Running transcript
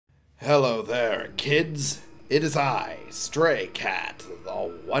Hello there, kids. It is I, Stray Cat, the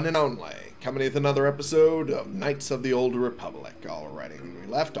one and only, coming with another episode of Knights of the Old Republic. Alrighty, when we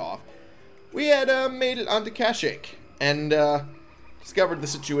left off, we had made it onto Kashyyyk, and discovered the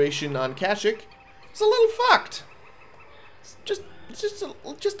situation on Kashyyyk. It's a little fucked. It's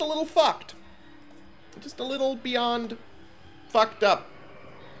just a little fucked. Just a little beyond fucked up.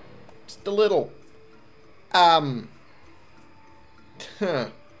 Just a little.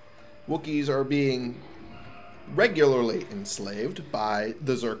 Wookiees are being regularly enslaved by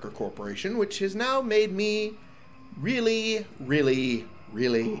the Czerka Corporation, which has now made me really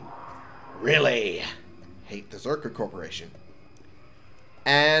hate the Czerka Corporation.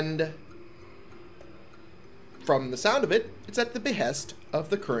 And from the sound of it, it's at the behest of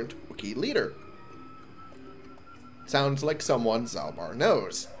the current Wookiee leader. Sounds like someone Zaalbar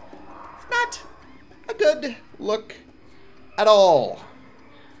knows. It's not a good look at all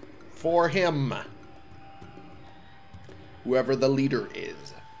for him. Whoever the leader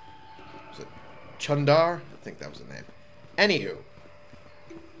is. Was it Chuundar? I think that was the name. Anywho,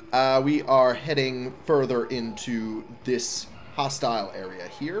 we are heading further into this hostile area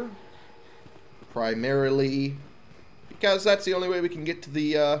here. Primarily because that's the only way we can get to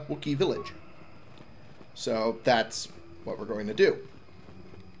the Wookiee village. So that's what we're going to do.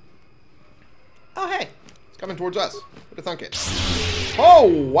 Oh, hey. It's coming towards us. Who'd have thunk it? Oh,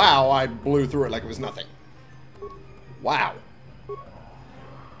 wow. I blew through it like it was nothing. Wow.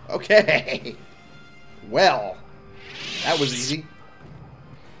 Okay. Well, that was easy.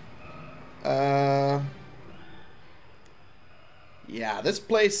 Yeah, this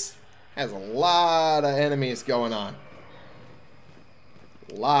place has a lot of enemies going on.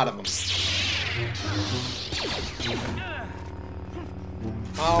 A lot of them.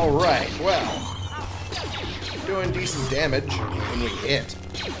 Alright, well. Doing decent damage when we hit.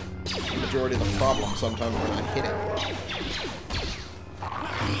 The majority of the problem sometimes we're not hitting.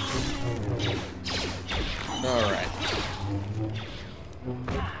 Alright.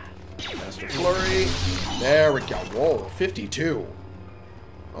 Master Flurry. There we go. Whoa, 52.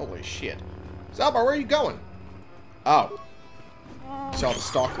 Holy shit. Zaalbar, where are you going? Oh. Saw the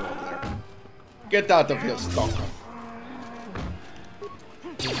stalker over there. Get out of here, stalker.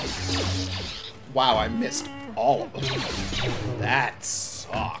 Wow, I missed all of them. That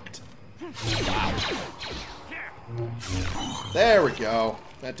sucked. Wow. There we go.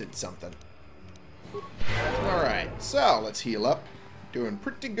 That did something. Alright, so let's heal up. Doing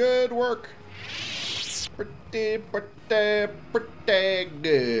pretty good work. Pretty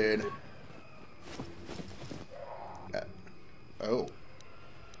good. Oh.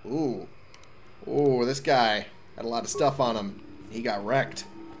 Ooh. Ooh, this guy had a lot of stuff on him. He got wrecked.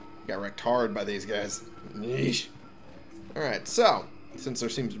 He got wrecked hard by these guys. Yeesh. Alright, so, since there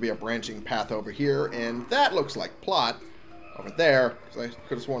seems to be a branching path over here, and that looks like plot over there, because I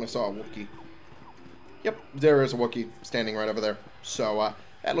could have sworn I saw a Wookiee. Yep, there is a Wookiee standing right over there. So,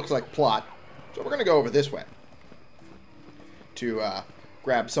 that looks like plot. So we're going to go over this way to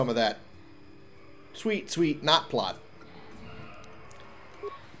grab some of that sweet not plot.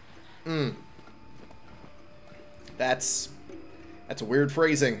 That's a weird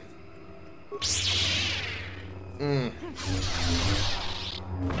phrasing.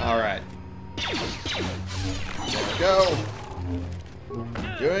 Alright. There we go.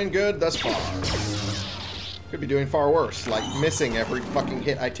 Doing good thus far. Could be doing far worse, like missing every fucking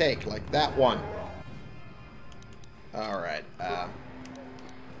hit I take, like that one. Alright, I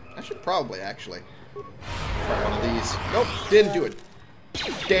should probably actually try one of these. Nope, didn't do it.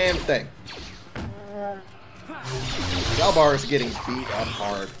 Damn thing. Zaalbar is getting beat up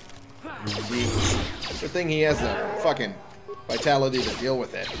hard. Jeez. Good thing he has the fucking vitality to deal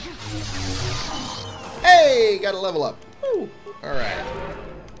with it. Hey! Got a level up. Woo! Alright.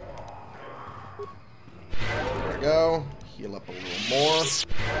 There we go. Heal up a little more.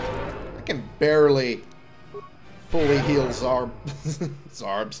 I can barely fully heal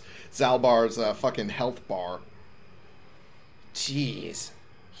Zaalbar's fucking health bar. Jeez.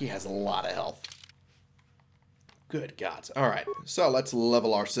 He has a lot of health. Good God. Alright, so let's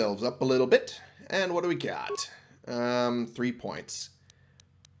level ourselves up a little bit. And what do we got? 3 points.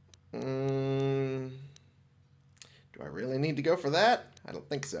 Do I really need to go for that? I don't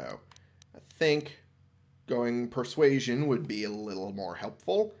think so. I think going persuasion would be a little more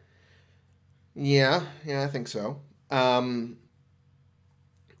helpful. Yeah, I think so.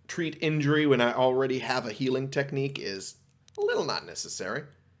 Treat injury when I already have a healing technique is a little not necessary.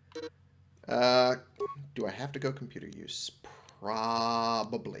 Do I have to go computer use?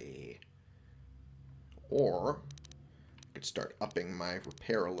 Probably. Or could start upping my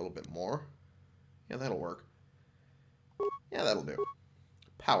repair a little bit more. Yeah, that'll work. Yeah, that'll do.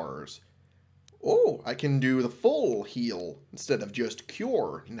 Powers. Oh, I can do the full heal instead of just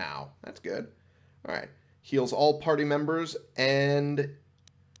cure now. That's good. Alright. Heals all party members and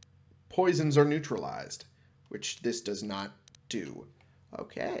poisons are neutralized, which this does not do.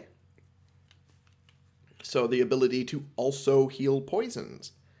 Okay. So the ability to also heal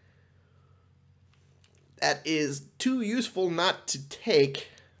poisons. That is too useful not to take,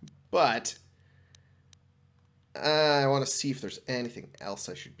 but I want to see if there's anything else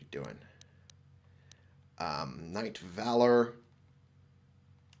I should be doing. Knight Valor.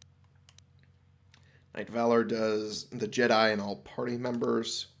 Knight Valor does the Jedi and all party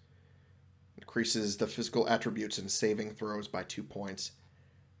members. Increases the physical attributes and saving throws by 2 points.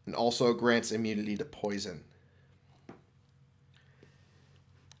 And also grants immunity to poison.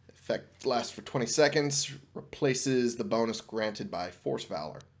 Effect lasts for 20 seconds. Replaces the bonus granted by Force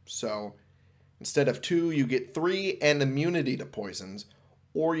Valor. So instead of 2, you get 3 and immunity to poisons.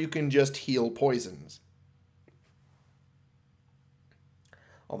 Or you can just heal poisons.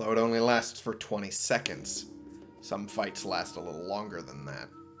 Although it only lasts for 20 seconds. Some fights last a little longer than that.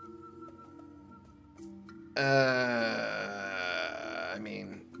 I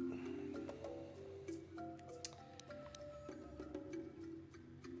mean,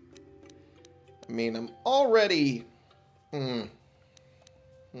 I'm already...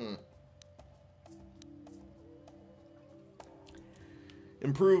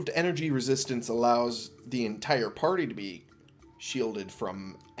 Improved energy resistance allows the entire party to be shielded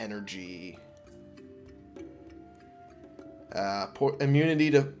from energy.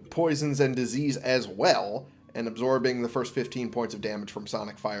 Immunity to poisons and disease as well, and absorbing the first 15 points of damage from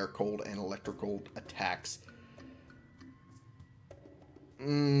sonic, fire, cold, and electrical attacks.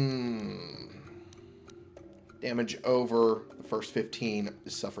 Damage over the first 15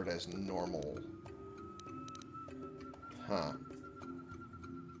 is suffered as normal. Huh.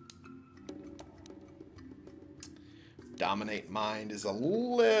 Dominate Mind is a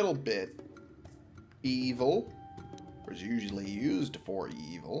little bit evil. Or is usually used for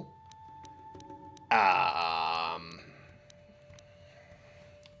evil.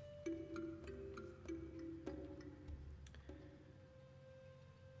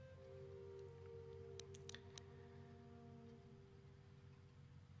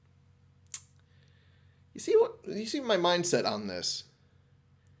 You see my mindset on this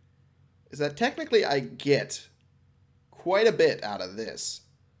is that technically I get quite a bit out of this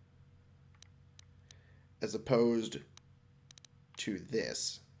as opposed to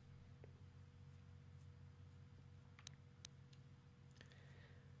this.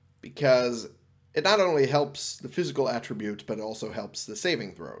 Because it not only helps the physical attributes, but it also helps the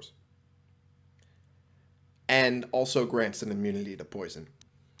saving throws. And also grants an immunity to poison.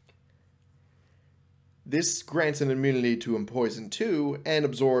 This grants an immunity to poison too, and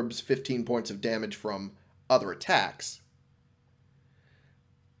absorbs 15 points of damage from other attacks.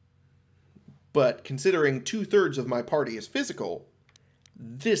 But considering 2/3 of my party is physical,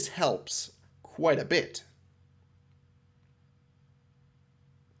 this helps quite a bit.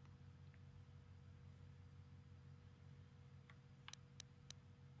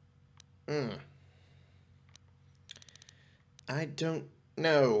 I don't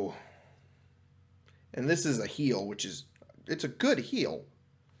know. And this is a heal, which is... it's a good heal.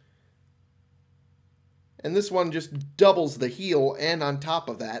 And this one just doubles the heal, and on top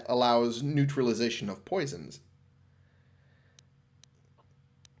of that, allows neutralization of poisons.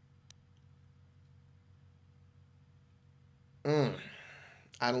 I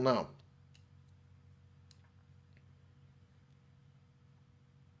don't know.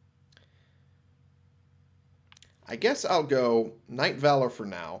 I guess I'll go Knight Valor for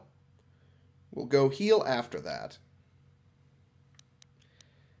now. We'll go heal after that.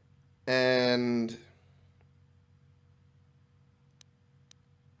 And...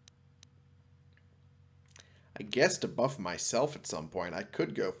 I guess to buff myself at some point, I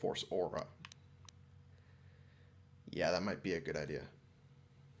could go Force Aura. Yeah, that might be a good idea.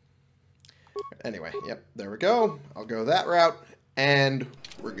 Anyway, yep, there we go. I'll go that route, and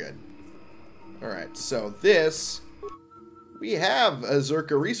we're good. Alright, so this... we have a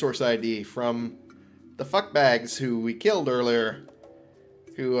Czerka resource ID from the fuckbags who we killed earlier,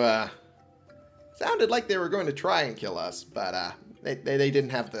 who sounded like they were going to try and kill us, but they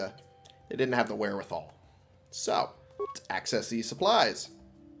didn't have the wherewithal. So let's access these supplies.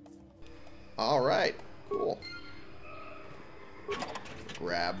 All right, cool.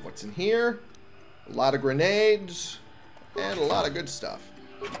 Grab what's in here. A lot of grenades and a lot of good stuff.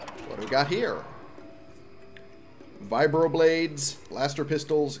 What do we got here? Vibroblades, blaster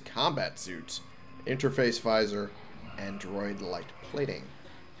pistols, combat suits, interface visor, and droid light plating.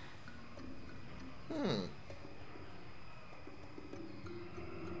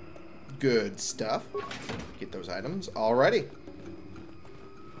 Good stuff. Get those items. Alrighty.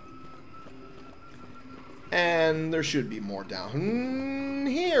 And there should be more down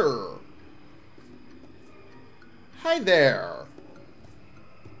here. Hi there.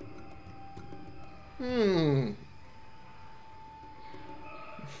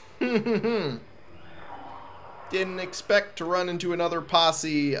 Didn't expect to run into another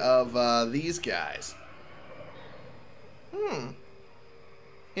posse of these guys.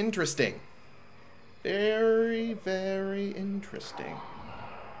 Interesting. Very, very interesting.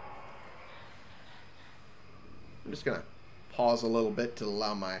 I'm just gonna pause a little bit to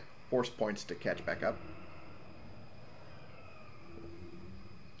allow my force points to catch back up.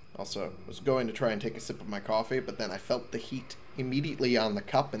 Also, was going to try and take a sip of my coffee, but then I felt the heat immediately on the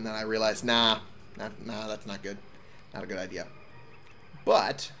cup, and then I realized, nah, that's not good. Not a good idea.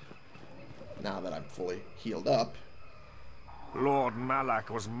 But, now that I'm fully healed up... Lord Malak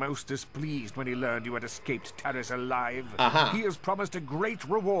was most displeased when he learned you had escaped Terrace alive. He has promised a great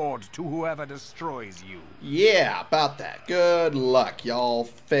reward to whoever destroys you. Yeah, about that. Good luck. Y'all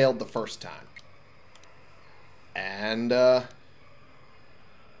failed the first time. And, I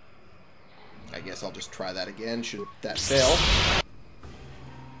guess I'll just try that again, should that fail.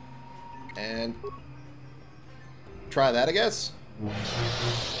 And... try that, I guess.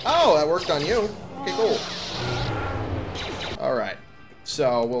 Oh, that worked on you. Okay, cool. Alright.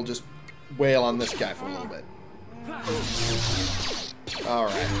 So, we'll just wail on this guy for a little bit.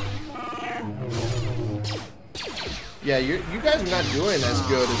 Alright. Yeah, you guys are not doing as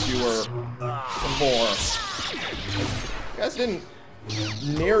good as you were before. You guys didn't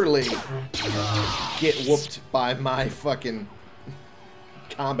nearly get whooped by my fucking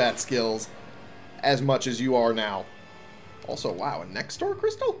combat skills as much as you are now. Also, wow, a next door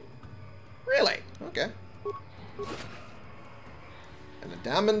crystal? Really? Okay. And a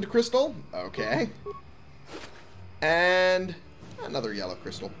diamond crystal? Okay. And another yellow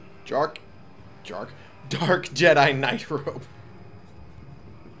crystal. Dark Jedi Knight robe.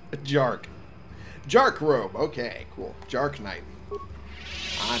 Jark robe. Okay, cool. Jark Knight.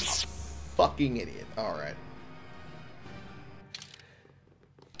 I'm a fucking idiot. Alright.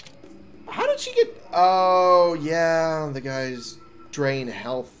 How did she get... oh, yeah. The guy's drain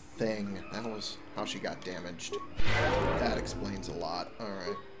health thing. That was how she got damaged. That explains a lot.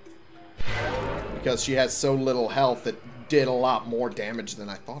 Alright. Because she has so little health, it did a lot more damage than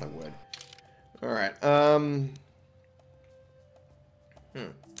I thought it would. Alright.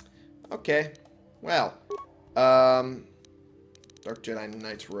 Okay. Well. Dark Jedi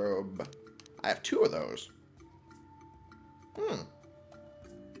Knight's robe. I have 2 of those.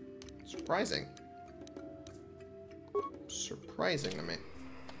 Surprising. Surprising to me.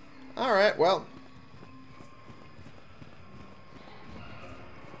 Alright, well.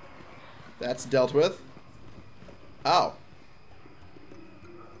 That's dealt with. Oh.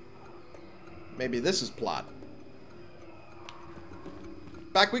 Maybe this is plot.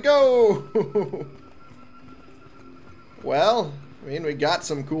 Back we go! Well, I mean, we got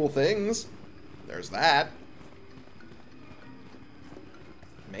some cool things. There's that.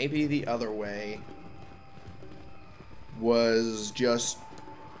 Maybe the other way was just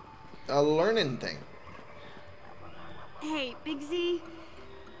a learning thing. Hey, Big Z,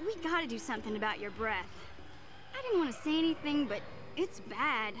 we gotta do something about your breath. I didn't want to say anything, but it's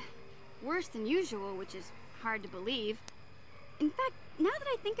bad. Worse than usual, which is hard to believe. In fact, now that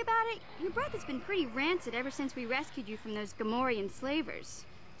I think about it, your breath has been pretty rancid ever since we rescued you from those Gamorrean slavers.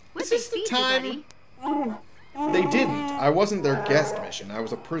 What'd they feed you, buddy? They didn't. I wasn't their guest mission. I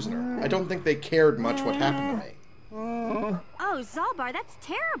was a prisoner. I don't think they cared much what happened to me. Oh, Zaalbar, that's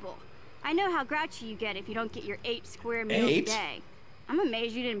terrible. I know how grouchy you get if you don't get your 8 square meals a day. I'm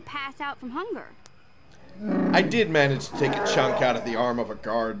amazed you didn't pass out from hunger. I did manage to take a chunk out of the arm of a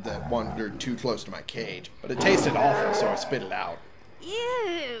guard that wandered too close to my cage, but it tasted awful, so I spit it out.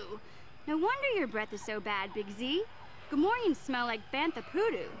 Ew. No wonder your breath is so bad, Big Z. Gamorreans smell like bantha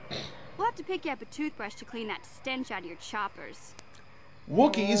poodoo. We'll have to pick you up a toothbrush to clean that stench out of your choppers.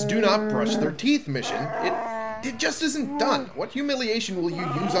 Wookiees do not brush their teeth, Mission. It just isn't done. What humiliation will you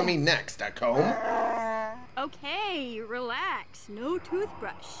use on me next, a comb? Okay, relax. No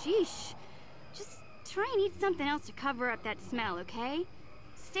toothbrush. Sheesh. Just try and eat something else to cover up that smell, okay?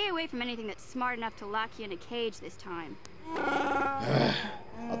 Stay away from anything that's smart enough to lock you in a cage this time.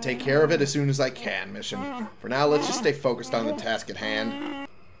 I'll take care of it as soon as I can, Mission. For now, let's just stay focused on the task at hand.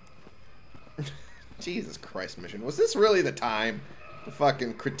 Jesus Christ, mission. Was this really the time to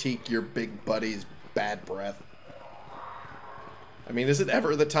fucking critique your big buddy's bad breath? I mean, is it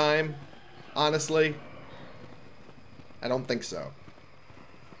ever the time? Honestly? I don't think so.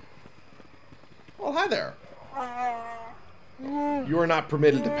 Well, hi there. You are not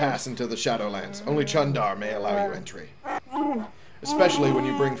permitted to pass into the Shadowlands. Only Chuundar may allow you entry. Especially when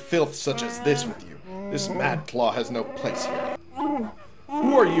you bring filth such as this with you. This mad claw has no place here.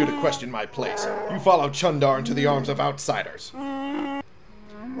 Who are you to question my place? You follow Chuundar into the arms of outsiders. And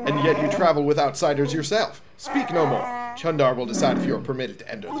yet you travel with outsiders yourself. Speak no more. Chuundar will decide if you are permitted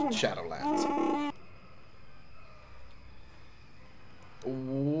to enter the Shadowlands.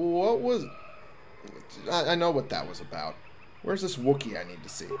 What was... I know what that was about. Where's this Wookiee I need to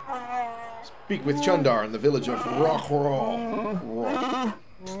see? Speak with Chuundar in the village of Roch.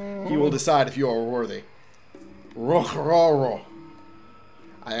 He will decide if you are worthy. Roch.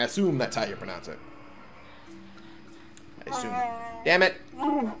 I assume that's how you pronounce it. I assume. Damn it.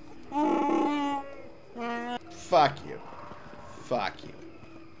 Fuck you. Fuck you.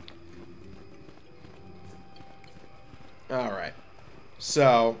 Alright.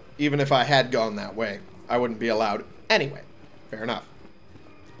 So, even if I had gone that way, I wouldn't be allowed anyway. Fair enough.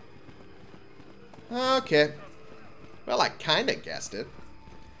 Okay. Well, I kinda guessed it.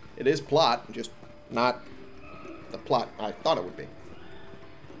 It is plot, just not the plot I thought it would be.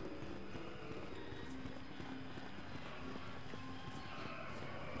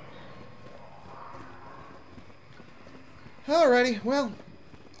 Alrighty, well,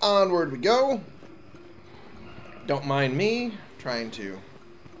 onward we go. Don't mind me trying to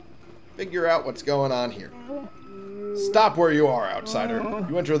figure out what's going on here. Stop where you are, outsider.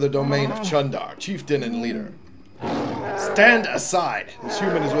 You enter the domain of Chuundar, chieftain and leader. Stand aside. This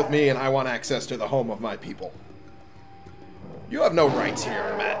human is with me and I want access to the home of my people. You have no rights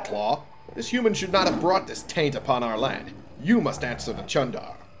here, Mad Claw. This human should not have brought this taint upon our land. You must answer to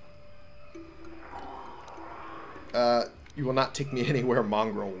Chuundar. You will not take me anywhere,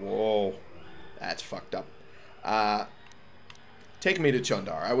 mongrel. Whoa. That's fucked up. Take me to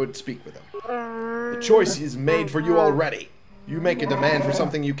Chuundar. I would speak with him. The choice is made for you already. You make a demand for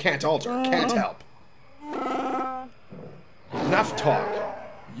something you can't alter, can't help. Enough talk.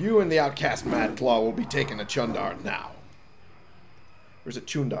 You and the outcast Mad Claw will be taken to Chuundar now. Or is it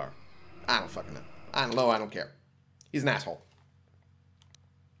Chuundar? I don't fucking know. I don't know. I don't care. He's an asshole.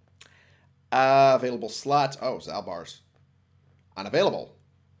 Available slots. Oh, Zaalbar's unavailable.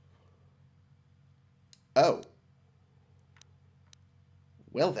 Oh.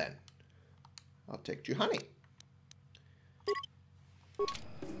 Well then. I'll take Juhani.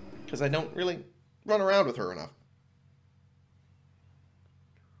 Because I don't really run around with her enough.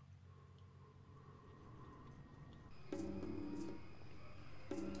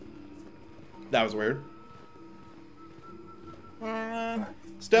 That was weird.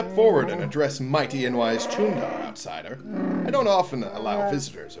 Step forward and address mighty and wise Chuundar, outsider. I don't often allow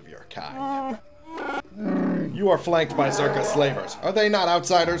visitors of your kind. You are flanked by Czerka slavers. Are they not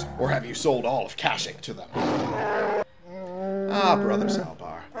outsiders, or have you sold all of Kashyyyk to them? Ah, Brother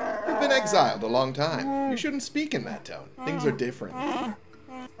Zaalbar. You've been exiled a long time. You shouldn't speak in that tone. Things are different.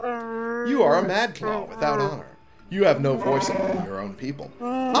 You are a Mad Claw without honor. You have no voice among your own people.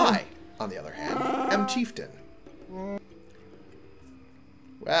 I, on the other hand, am Chieftain.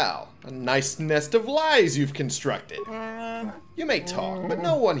 Well, a nice nest of lies you've constructed. You may talk, but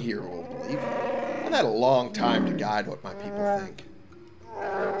no one here will believe you. I've had a long time to guide what my people think.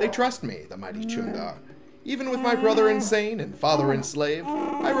 They trust me, the mighty Chuundar. Even with my brother insane and father enslaved,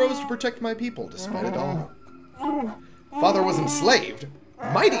 I rose to protect my people despite it all. Father was enslaved?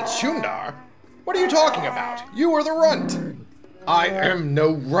 Mighty Chuundar? What are you talking about? You are the runt. I am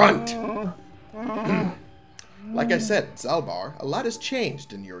no runt. Like I said, Zaalbar, a lot has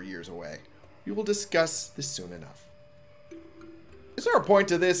changed in your years away. We will discuss this soon enough. Is there a point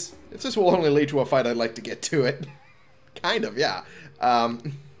to this? If this will only lead to a fight, I'd like to get to it. Kind of, yeah.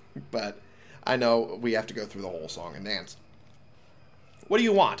 But I know we have to go through the whole song and dance. What do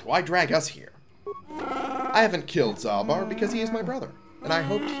you want? Why drag us here? I haven't killed Zaalbar because he is my brother, and I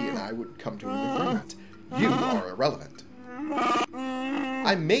hoped he and I would come to an agreement. You are irrelevant.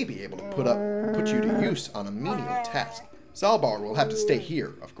 I may be able to put you to use on a menial task. Zaalbar will have to stay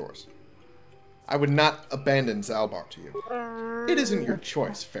here, of course. I would not abandon Zaalbar to you. It isn't your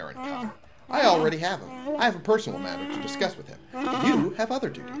choice, Farron Khan. I already have him. I have a personal matter to discuss with him. You have other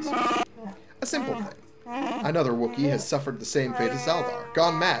duties. A simple thing. Another Wookiee has suffered the same fate as Zaalbar,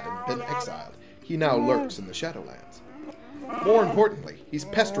 gone mad and been exiled. He now lurks in the Shadowlands. More importantly, he's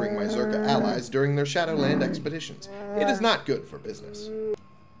pestering my Czerka allies during their Shadowland expeditions. It is not good for business.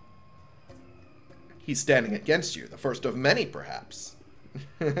 He's standing against you, the first of many, perhaps.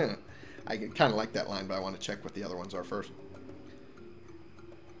 I kind of like that line, but I want to check what the other ones are first.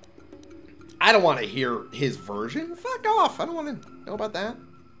 I don't want to hear his version. Fuck off. I don't want to know about that.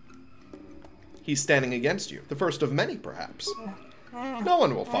 He's standing against you, the first of many, perhaps. No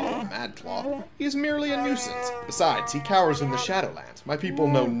one will follow a mad claw. He is merely a nuisance. Besides, he cowers in the Shadowlands. My people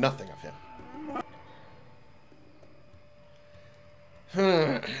know nothing of him.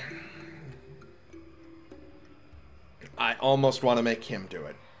 I almost want to make him do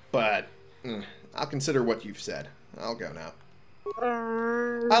it, but I'll consider what you've said. I'll go now.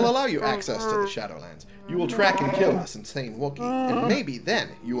 I'll allow you access to the Shadowlands. You will track and kill this insane Wookiee, and maybe then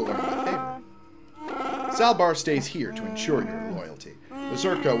you will earn my favor. Zaalbar stays here to ensure your loyalty. The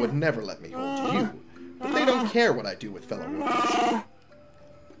Czerka would never let me hold you, but they don't care what I do with fellow Wookiees.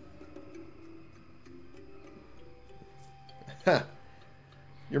 Huh.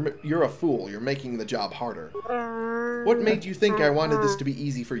 You're a fool. You're making the job harder. What made you think I wanted this to be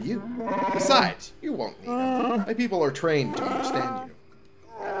easy for you? Besides, you won't need them. My people are trained to understand you.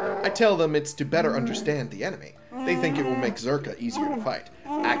 I tell them it's to better understand the enemy. They think it will make Czerka easier to fight.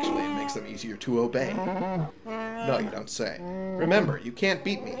 Actually, it makes them easier to obey. No, you don't say. Remember, you can't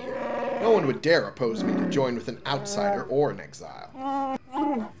beat me here. No one would dare oppose me to join with an outsider or an exile.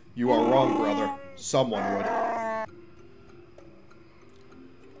 You are wrong, brother. Someone would.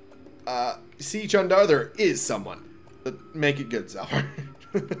 See, Chuundar, there is someone. Make it good, Zaalbar.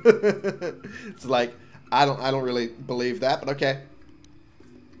 It's like, I don't really believe that, but okay.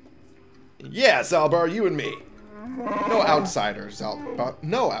 Yeah, Zaalbar, you and me. No outsider, Zaalbar.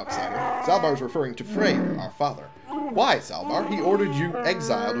 No outsider. Zaalbar's referring to Freyr, our father. Why, Zaalbar? He ordered you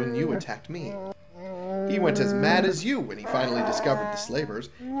exiled when you attacked me. He went as mad as you when he finally discovered the slavers.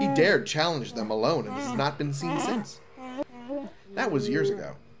 He dared challenge them alone and has not been seen since. That was years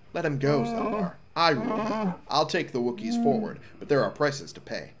ago. Let him go, Zaalbar. I rule now. I'll take the Wookiees forward, but there are prices to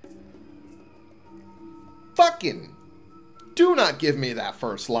pay. Fucking! Do not give me that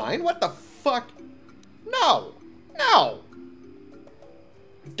first line. What the fuck? No! No!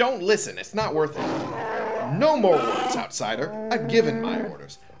 Don't listen. It's not worth it. No more words, outsider. I've given my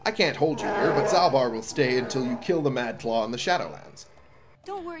orders. I can't hold you here, but Zaalbar will stay until you kill the Mad Claw in the Shadowlands.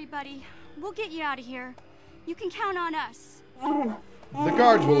 Don't worry, buddy. We'll get you out of here. You can count on us. The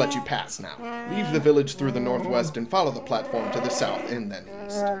guards will let you pass now. Leave the village through the northwest and follow the platform to the south and then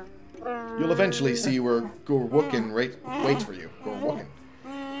east. You'll eventually see where Gorwookin waits for you. Gorwookin.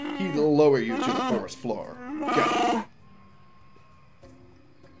 He'll lower you to the forest floor. Go.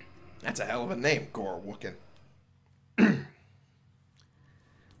 That's a hell of a name, Gorwookin.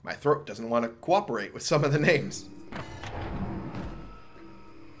 My throat doesn't want to cooperate with some of the names.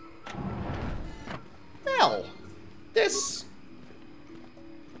 Well, this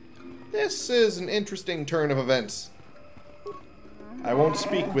is an interesting turn of events. I won't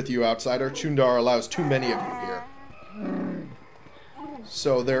speak with you, outsider. Chuundar allows too many of you here.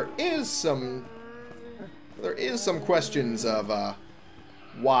 So there is some questions of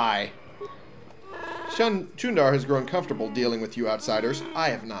why. Chuundar has grown comfortable dealing with you outsiders. I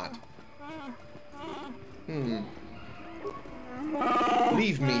have not.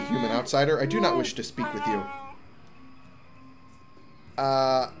 Leave me, human outsider. I do not wish to speak with you.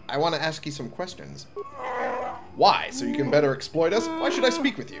 I want to ask you some questions. Why? So you can better exploit us? Why should I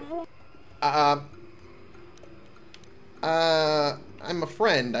speak with you? I'm a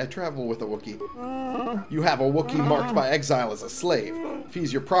friend. I travel with a Wookiee. You have a Wookiee marked by exile as a slave. If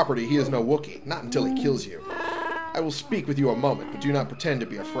he's your property, he is no Wookiee. Not until he kills you. I will speak with you a moment, but do not pretend to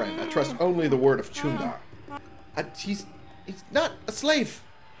be a friend. I trust only the word of Chuundar. He's not a slave.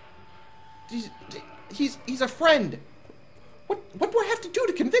 He's a friend. What do I have to do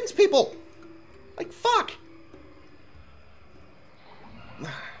to convince people? Like, fuck.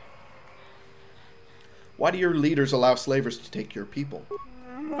 Why do your leaders allow slavers to take your people?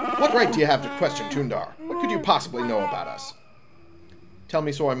 What right do you have to question Chuundar? What could you possibly know about us? Tell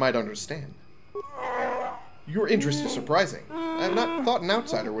me so I might understand. Your interest is surprising. I have not thought an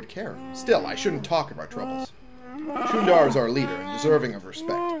outsider would care. Still, I shouldn't talk of our troubles. Chuundar is our leader and deserving of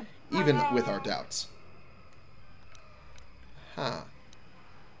respect, even with our doubts. Huh.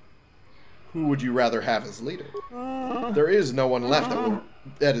 Who would you rather have as leader? There is no one left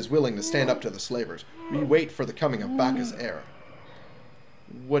that is willing to stand up to the slavers. We wait for the coming of Baka's heir.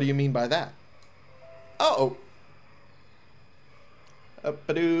 What do you mean by that? Uh-oh. That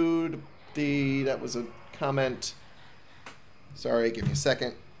was a comment. Sorry, give me a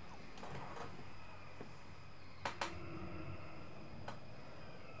second.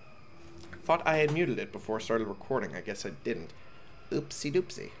 Thought I had muted it before I started recording. I guess I didn't. Oopsie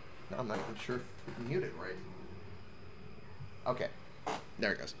doopsie. Now I'm not even sure if we can mute it right. Okay.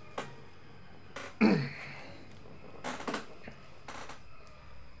 There it goes.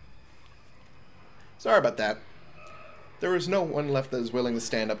 Sorry about that. There is no one left that is willing to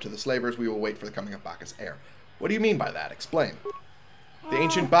stand up to the slavers. We will wait for the coming of Baka's heir. What do you mean by that? Explain. The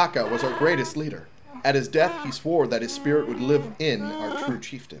ancient Baka was our greatest leader. At his death, he swore that his spirit would live in our true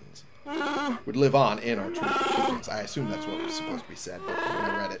chieftains. Would live on in our true chieftains. I assume that's what was supposed to be said, but when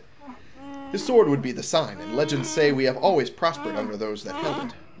I read it. His sword would be the sign, and legends say we have always prospered under those that held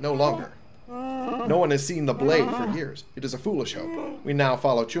it. No longer. No one has seen the blade for years. It is a foolish hope. We now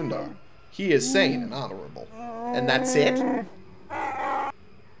follow Chuundar. He is sane and honorable. And that's it?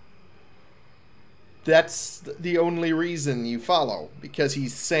 That's the only reason you follow. Because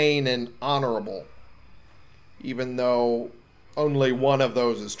he's sane and honorable. Even though only one of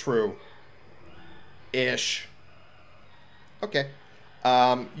those is true. Ish. Okay.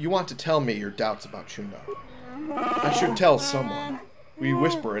 You want to tell me your doubts about Chuundar. I should tell someone. We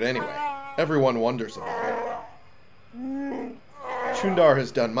whisper it anyway. Everyone wonders about it. Chuundar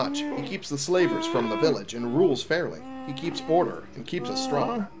has done much. He keeps the slavers from the village and rules fairly. He keeps order and keeps us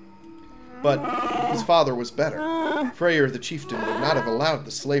strong. But his father was better. Freyr the chieftain would not have allowed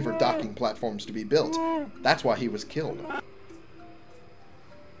the slaver docking platforms to be built. That's why he was killed.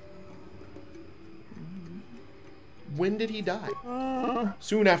 When did he die?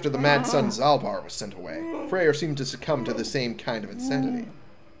 Soon after the mad son Zaalbar was sent away. Freyr seemed to succumb to the same kind of insanity.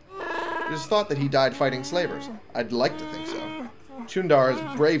 It is thought that he died fighting slavers. I'd like to think so. Chuundar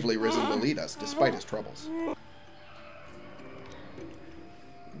has bravely risen to lead us, despite his troubles.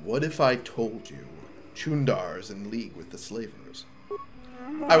 What if I told you Chuundar is in league with the slavers?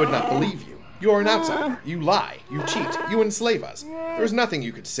 I would not believe you. You are an outsider. You lie. You cheat. You enslave us. There is nothing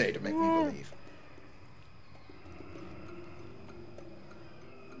you could say to make me believe.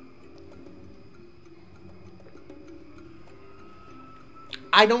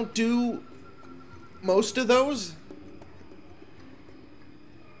 I don't do most of those.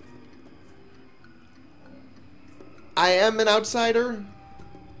 I am an outsider.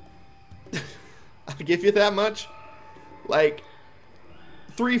 I'll give you that much. Like,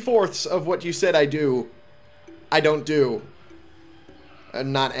 3/4 of what you said I do, I don't do.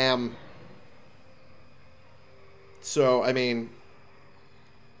 And not am. So, I mean,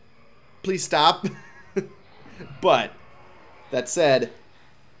 please stop. But, that said,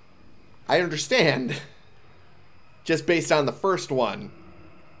 I understand. Just based on the first one,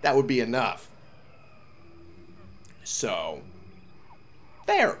 that would be enough. So,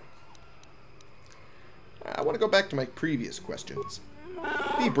 there. I want to go back to my previous questions.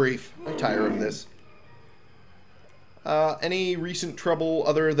 Be brief. I tire of this. Any recent trouble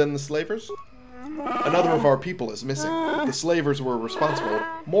other than the slavers? Another of our people is missing. If the slavers were responsible,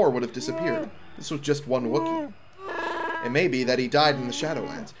 more would have disappeared. This was just one Wookiee. It may be that he died in the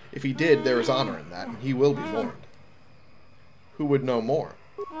Shadowlands. If he did, there is honor in that, and he will be mourned. Who would know more?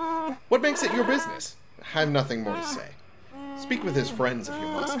 What makes it your business? I have nothing more to say. Speak with his friends if you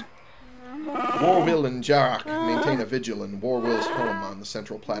must. Warwill and Czerka maintain a vigil in Warwill's home on the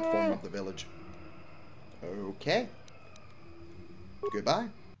central platform of the village. Okay. Goodbye.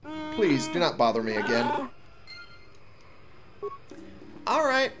 Please, do not bother me again.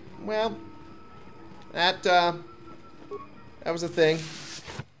 Alright, well, that was a thing.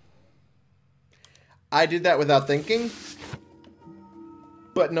 I did that without thinking,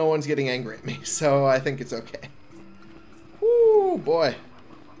 but no one's getting angry at me, so I think it's okay. Woo, boy.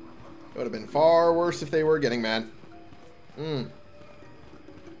 It would have been far worse if they were getting mad.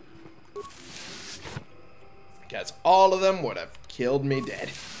 Because all of them would have killed me dead.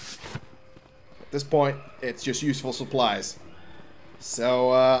 At this point, it's just useful supplies.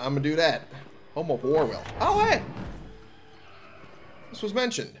 So, I'm gonna do that. Home of Warwill. Oh, hey! This was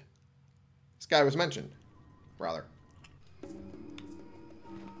mentioned. This guy was mentioned. Rather.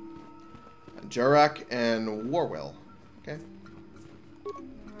 Czerka and Warwill. Okay.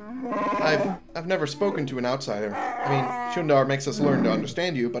 I've never spoken to an outsider. I mean, Chuundar makes us learn to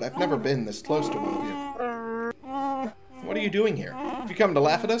understand you, but I've never been this close to one of you. What are you doing here? If you come to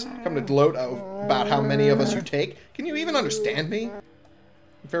laugh at us, come to gloat about how many of us you take, can you even understand me?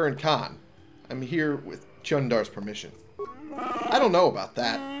 I'm Farron Khan. I'm here with Chuundar's permission. I don't know about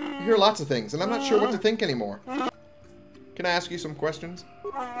that. I hear lots of things, and I'm not sure what to think anymore. Can I ask you some questions?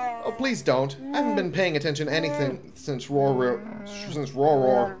 Oh, please don't. I haven't been paying attention to anything since Roar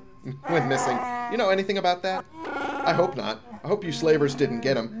went missing. You know anything about that? I hope not. I hope you slavers didn't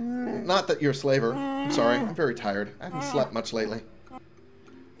get him. Not that you're a slaver. I'm sorry. I'm very tired. I haven't slept much lately.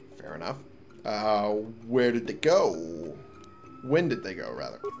 Fair enough. Where did they go? When did they go,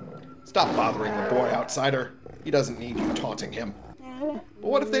 rather? Stop bothering the boy, outsider. He doesn't need you taunting him. But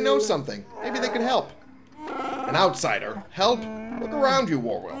what if they know something? Maybe they could help. An outsider? Help? Look around you,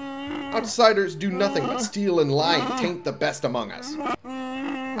 Warwill. Outsiders do nothing but steal and lie and taint the best among us.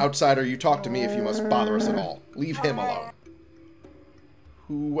 Outsider, you talk to me if you must bother us at all. Leave him alone.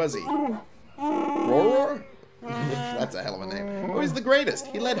 Who was he? Roror? That's a hell of a name. Oh, he's the greatest.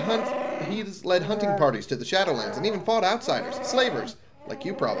 He's led hunting parties to the Shadowlands and even fought outsiders, slavers, like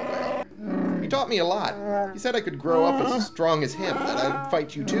you probably are. He taught me a lot. He said I could grow up as strong as him, that I'd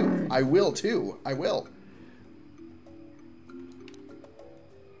fight you too. I will too. I will.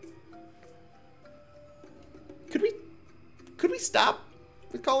 Could we stop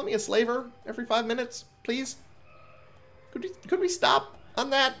with calling me a slaver every 5 minutes, please? Could we stop on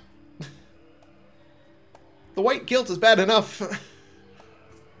that? The white guilt is bad enough.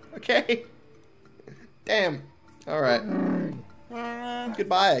 Okay. Damn. Alright.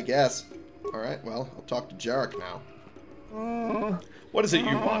 Goodbye, I guess. Alright, well, I'll talk to Czerka now. What is it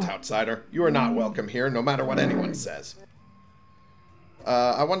you want, outsider? You are not welcome here, no matter what anyone says.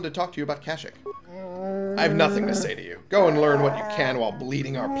 I wanted to talk to you about Kashyyyk. I have nothing to say to you. Go and learn what you can while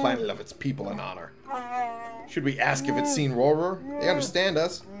bleeding our planet of its people in honor. Should we ask if it's seen Roror? They understand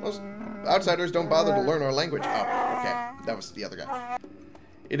us. Most outsiders don't bother to learn our language. Oh, okay. That was the other guy.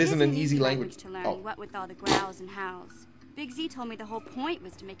 It isn't an easy language to learn, what with all the growls and howls. Big Z told me the whole point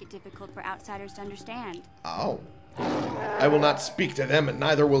was to make it difficult for outsiders to understand. Oh. I will not speak to them, and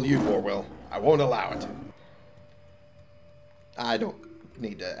neither will you, Warwill. I won't allow it. I don't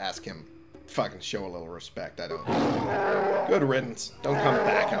need to ask him. Fucking show a little respect, I don't. Good riddance. Don't come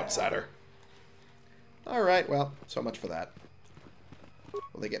back, outsider. Alright, well, so much for that.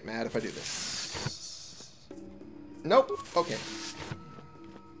 Will they get mad if I do this? Nope. Okay.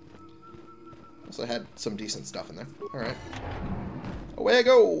 Also had some decent stuff in there. Alright. Away I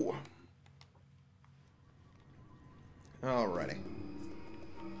go! Alrighty.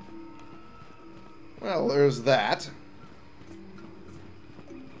 Well, there's that.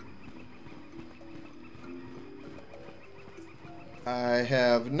 I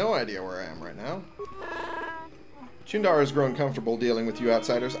have no idea where I am right now. Chuundar has grown comfortable dealing with you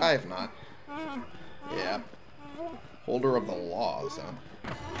outsiders. I have not. Yeah. Holder of the laws, huh?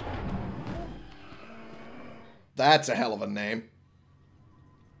 That's a hell of a name.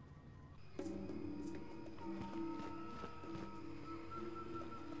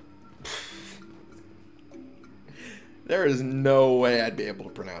 There is no way I'd be able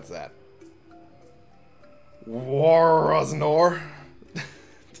to pronounce that. Waraznor.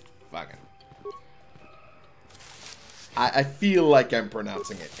 Fucking. I feel like I'm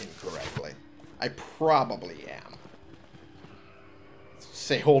pronouncing it incorrectly. I probably am.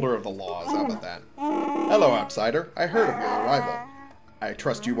 Say holder of the laws, how about that? Hello, outsider. I heard of your arrival. I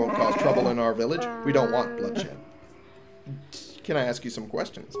trust you won't cause trouble in our village. We don't want bloodshed. Can I ask you some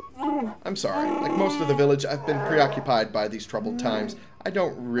questions? I'm sorry. Like most of the village, I've been preoccupied by these troubled times. I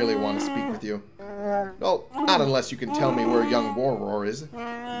don't really want to speak with you. Well, not unless you can tell me where young Roror is.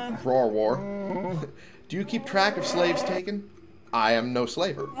 Roror. Do you keep track of slaves taken? I am no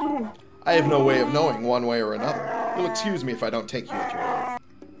slaver. I have no way of knowing one way or another. You'll excuse me if I don't take you at your word.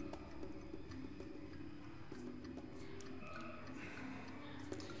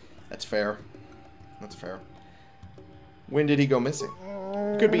 That's fair. That's fair. When did he go missing?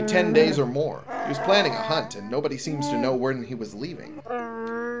 It could be 10 days or more. He was planning a hunt, and nobody seems to know when he was leaving.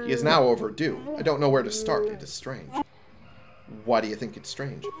 He is now overdue. I don't know where to start. It is strange. Why do you think it's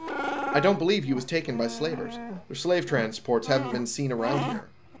strange? I don't believe he was taken by slavers. Their slave transports haven't been seen around here.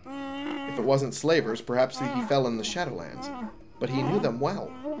 If it wasn't slavers, perhaps he fell in the Shadowlands. But he knew them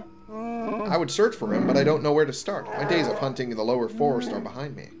well. I would search for him, but I don't know where to start. My days of hunting in the lower forest are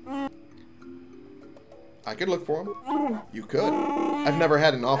behind me. I could look for him. You could. I've never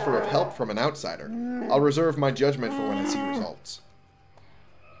had an offer of help from an outsider. I'll reserve my judgment for when I see results.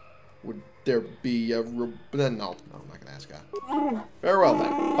 Would there be a... No, I'm not going to ask that. Very well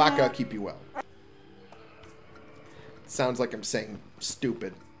then. Baka, keep you well. Sounds like I'm saying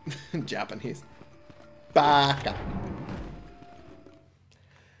stupid in Japanese. Baka.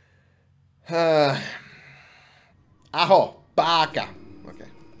 Aho. Baka. Okay.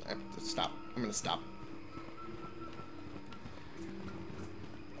 I have to stop. I'm going to stop.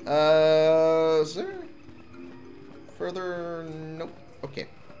 Is there further? Nope. Okay.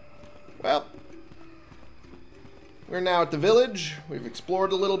 Well, we're now at the village. We've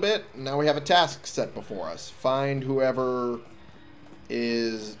explored a little bit. And now we have a task set before us. Find whoever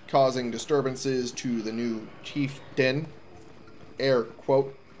is causing disturbances to the new Chieftain, air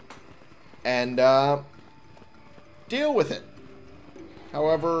quote, and deal with it.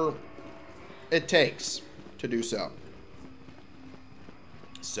 however it takes to do so.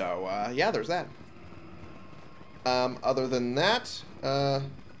 So, yeah, there's that. Other than that, oh,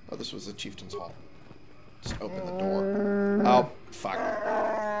 this was the Chieftain's Hall. Just open the door. Oh,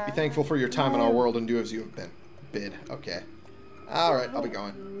 fuck. Be thankful for your time in our world and do as you have been. Bid. Okay. Alright, I'll be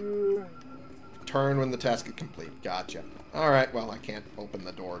going. Turn when the task is complete. Gotcha. Alright, well, I can't open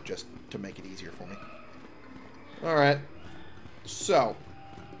the door just to make it easier for me. Alright. So,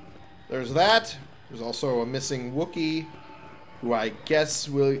 there's that. There's also a missing Wookiee, who I guess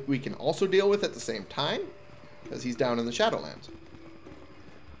we can also deal with at the same time, because he's down in the Shadowlands.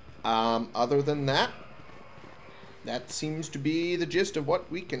 Other than that, that seems to be the gist of what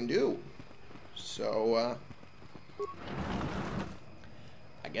we can do. So,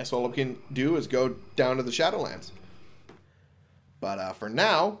 I guess all we can do is go down to the Shadowlands. But for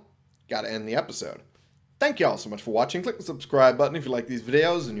now, gotta end the episode. Thank you all so much for watching. Click the subscribe button if you like these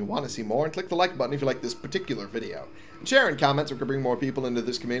videos and you want to see more, and click the like button if you like this particular video. And share in comments, we can bring more people into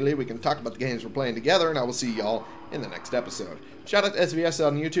this community. We can talk about the games we're playing together, and I will see y'all in the next episode. Shout out to SVS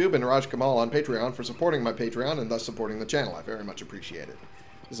on YouTube and Raj Kamal on Patreon for supporting my Patreon and thus supporting the channel. I very much appreciate it.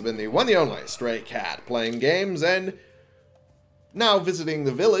 This has been the one, the only Stray Cat playing games, and now visiting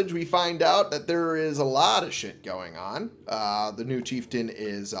the village, we find out that there is a lot of shit going on. The new Chieftain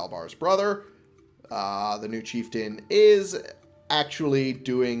is Zaalbar's brother. The new Chieftain is actually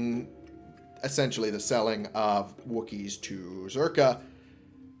doing essentially the selling of Wookiees to Czerka,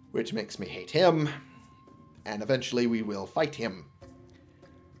 which makes me hate him, and eventually we will fight him.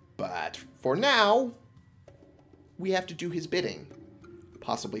 But for now, we have to do his bidding,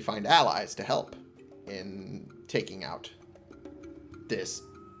 possibly find allies to help in taking out this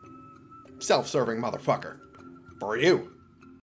self-serving motherfucker. For you.